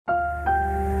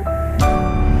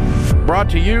brought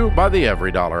to you by the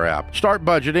EveryDollar app. Start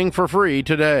budgeting for free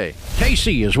today.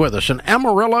 Casey is with us in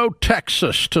Amarillo,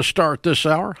 Texas to start this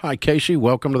hour. Hi, Casey.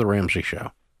 Welcome to the Ramsey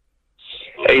Show.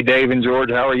 Hey, Dave and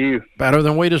George. How are you? Better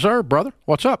than we deserve, brother.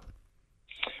 What's up?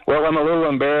 Well, I'm a little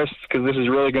embarrassed because this is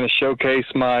really going to showcase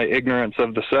my ignorance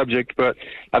of the subject, but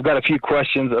I've got a few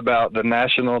questions about the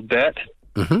national debt.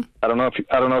 Mm-hmm. I don't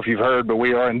know if you've heard, but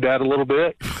we are in debt a little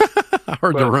bit. I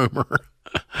heard the rumor.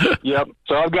 Yep.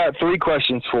 So I've got three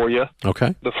questions for you.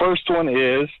 Okay. The first one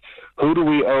is, who do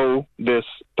we owe this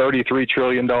 $33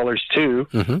 trillion to?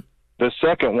 Mm-hmm. The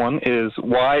second one is,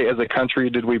 why as a country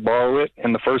did we borrow it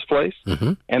in the first place?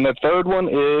 Mm-hmm. And the third one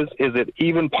is it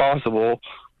even possible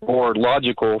or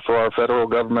logical for our federal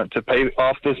government to pay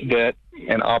off this debt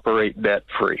and operate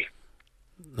debt-free?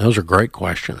 Those are great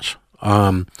questions.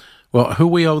 Well, who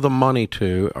we owe the money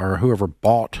to, or whoever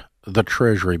bought the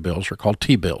Treasury bills, are called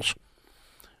T-bills.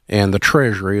 And the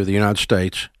Treasury of the United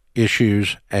States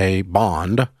issues a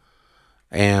bond.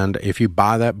 And if you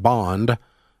buy that bond,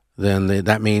 then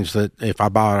that means that if I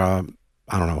bought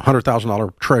a,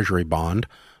 $100,000 Treasury bond,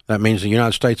 that means the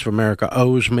United States of America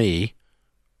owes me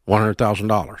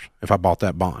 $100,000 if I bought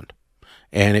that bond.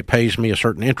 And it pays me a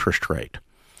certain interest rate.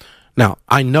 Now,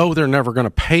 I know they're never going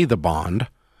to pay the bond,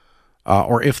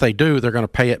 or if they do, they're going to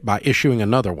pay it by issuing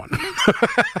another one.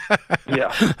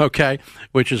 Yeah. Okay?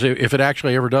 Which is, if it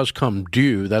actually ever does come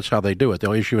due, that's how they do it.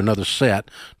 They'll issue another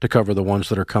set to cover the ones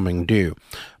that are coming due.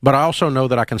 But I also know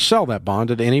that I can sell that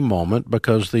bond at any moment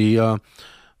because the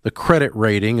credit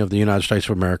rating of the United States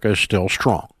of America is still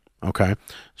strong. Okay?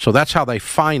 So that's how they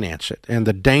finance it. And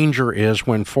the danger is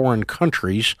when foreign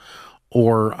countries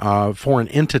or foreign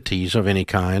entities of any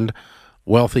kind,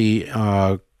 wealthy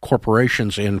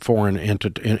corporations in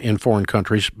foreign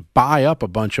countries buy up a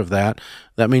bunch of that.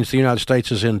 That means the United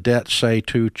States is in debt, say,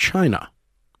 to China,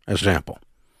 as an example.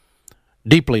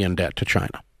 Deeply in debt to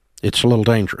China. It's a little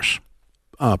dangerous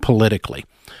politically.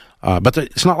 But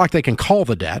it's not like they can call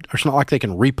the debt. It's not like they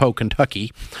can repo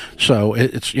Kentucky. So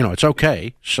it's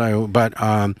okay. So, but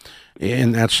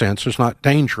in that sense, it's not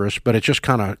dangerous, but it's just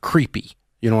kind of creepy.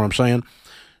 You know what I'm saying?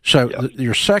 So Yep.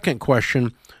 Your second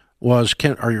question was,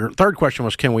 your third question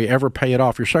was, can we ever pay it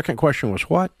off? Your second question was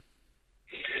what?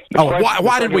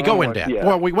 Why did we go in debt? Yeah.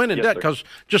 Well, we went in debt sir.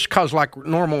 because like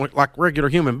regular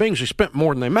human beings, they spent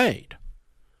more than they made.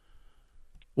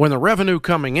 When the revenue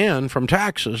coming in from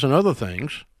taxes and other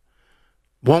things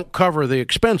won't cover the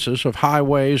expenses of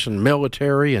highways and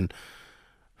military and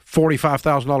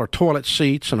 $45,000 toilet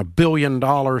seats and $1 billion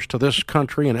to this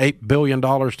country and $8 billion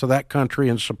to that country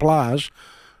in supplies,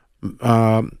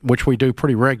 which we do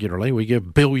pretty regularly. We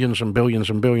give billions and billions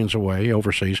and billions away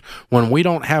overseas. When we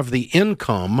don't have the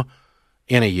income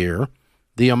in a year,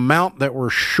 the amount that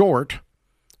we're short,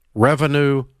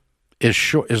 revenue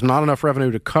is not enough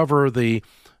revenue to cover the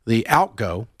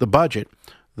outgo, the budget.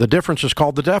 The difference is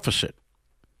called the deficit.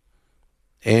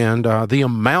 And the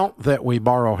amount that we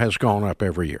borrow has gone up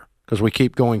every year because we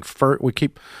keep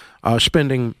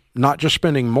spending, not just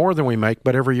spending more than we make,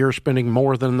 but every year spending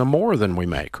more than we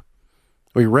make.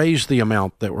 We raise the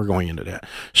amount that we're going into debt.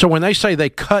 So when they say they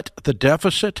cut the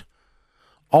deficit,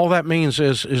 all that means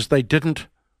is they didn't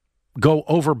go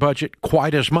over budget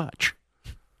quite as much.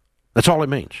 That's all it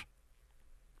means.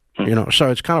 So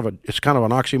it's kind of an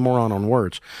oxymoron on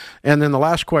words. And then the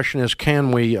last question is,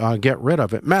 can we get rid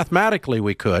of it? Mathematically,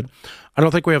 we could. I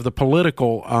don't think we have the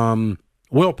political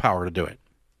willpower to do it.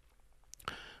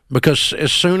 Because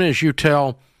as soon as you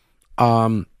tell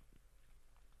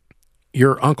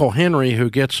your Uncle Henry, who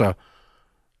gets a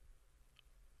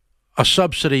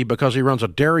subsidy because he runs a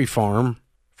dairy farm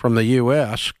from the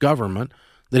U.S. government,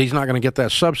 that he's not going to get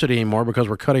that subsidy anymore because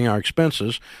we're cutting our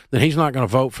expenses, then he's not going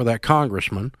to vote for that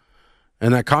congressman.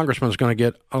 And that congressman is going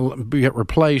to get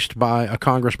replaced by a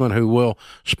congressman who will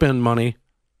spend money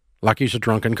like he's a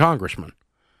drunken congressman,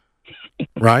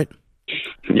 right?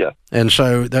 Yeah. And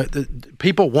so the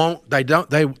people won't. They don't.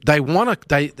 They want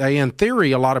to. They in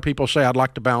theory, a lot of people say, "I'd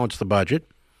like to balance the budget.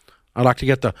 I'd like to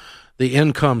get the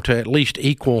income to at least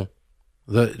equal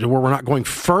where we're not going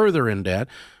further in debt."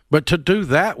 But to do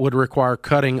that would require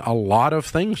cutting a lot of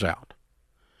things out.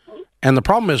 And the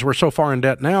problem is we're so far in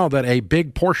debt now that a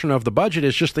big portion of the budget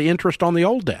is just the interest on the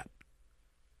old debt.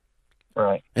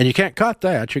 Right. And you can't cut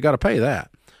that. You got to pay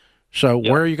that. So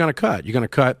where are you going to cut? You're going to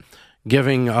cut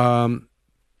giving, money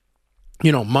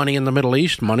in the Middle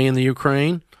East, money in the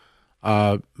Ukraine,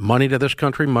 money to this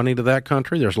country, money to that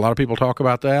country. There's a lot of people talk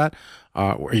about that.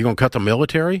 Are you going to cut the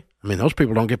military? I mean, those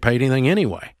people don't get paid anything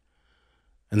anyway.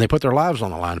 And they put their lives on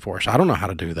the line for us. I don't know how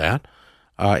to do that.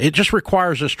 It just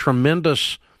requires this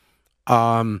tremendous,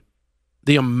 the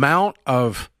amount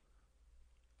of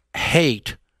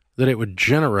hate that it would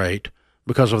generate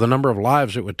because of the number of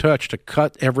lives it would touch to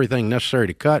cut everything necessary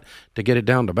to cut to get it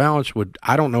down to balance.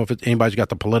 I don't know if anybody's got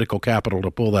the political capital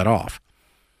to pull that off.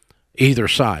 Either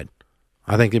side.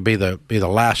 I think it'd be the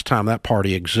last time that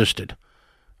party existed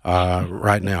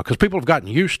right now, because people have gotten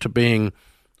used to being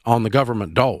on the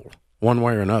government dole one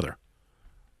way or another.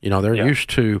 They're used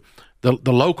to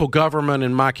the local government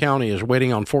in my county is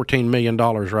waiting on $14 million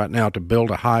right now to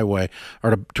build a highway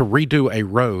or to redo a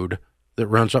road that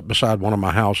runs up beside one of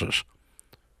my houses.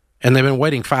 And they've been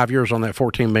waiting 5 years on that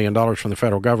 $14 million from the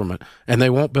federal government, and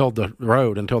they won't build the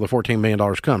road until the $14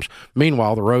 million comes.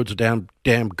 Meanwhile, the road's a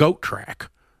damn goat track.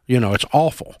 It's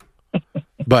awful.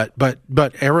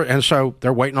 And so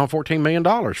they're waiting on $14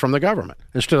 million from the government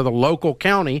instead of the local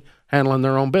county handling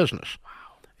their own business.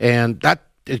 And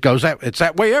it's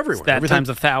that way everywhere. It's that times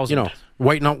 1,000.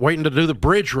 Waiting to do the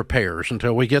bridge repairs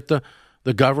until we get the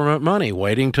government money,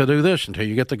 waiting to do this until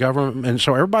you get the government. And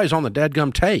so everybody's on the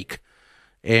dadgum take.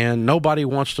 And nobody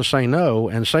wants to say no,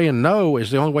 and saying no is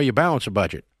the only way you balance a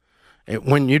budget.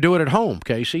 When you do it at home,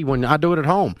 Casey, when I do it at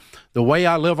home, the way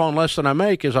I live on less than I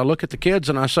make is I look at the kids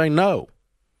and I say no.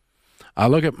 I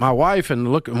look at my wife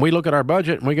and we look at our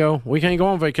budget and we go, we can't go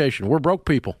on vacation. We're broke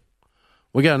people.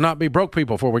 We got to not be broke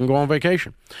people before we can go on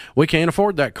vacation. We can't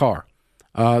afford that car.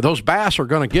 Those bass are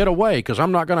going to get away because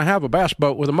I'm not going to have a bass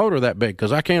boat with a motor that big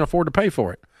because I can't afford to pay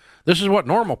for it. This is what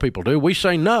normal people do. We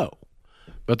say no.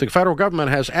 But the federal government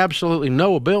has absolutely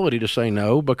no ability to say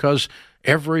no because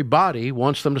everybody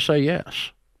wants them to say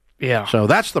yes. Yeah. So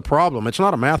that's the problem. It's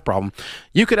not a math problem.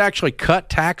 You could actually cut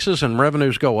taxes and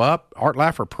revenues go up. Art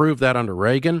Laffer proved that under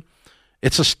Reagan.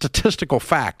 It's a statistical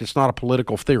fact. It's not a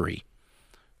political theory.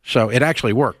 So it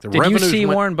actually worked. Did you see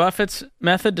Warren Buffett's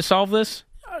method to solve this?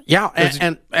 Yeah,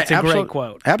 and it's a great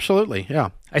quote. Absolutely, yeah.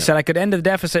 I said I could end the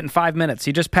deficit in 5 minutes.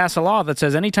 You just pass a law that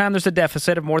says anytime there's a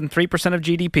deficit of more than 3% of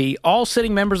GDP, all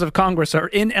sitting members of Congress are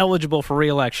ineligible for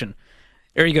re-election.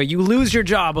 There you go. You lose your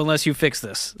job unless you fix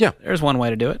this. Yeah. There's one way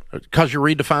to do it. Because you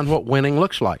redefined what winning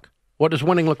looks like. What does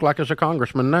winning look like as a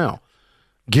congressman now?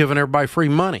 Giving everybody free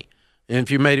money. And if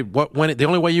you made it the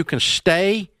only way you can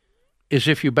stay is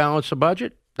if you balance the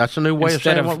budget. That's a new way of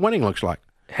saying what winning looks like.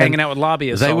 Hanging out with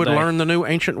lobbyists They all would day. learn the new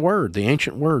ancient word,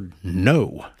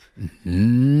 no.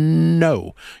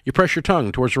 No. You press your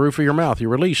tongue towards the roof of your mouth. You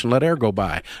release and let air go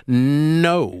by.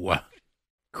 No.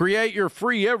 Create your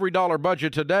free every dollar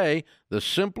budget today, the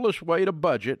simplest way to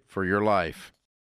budget for your life.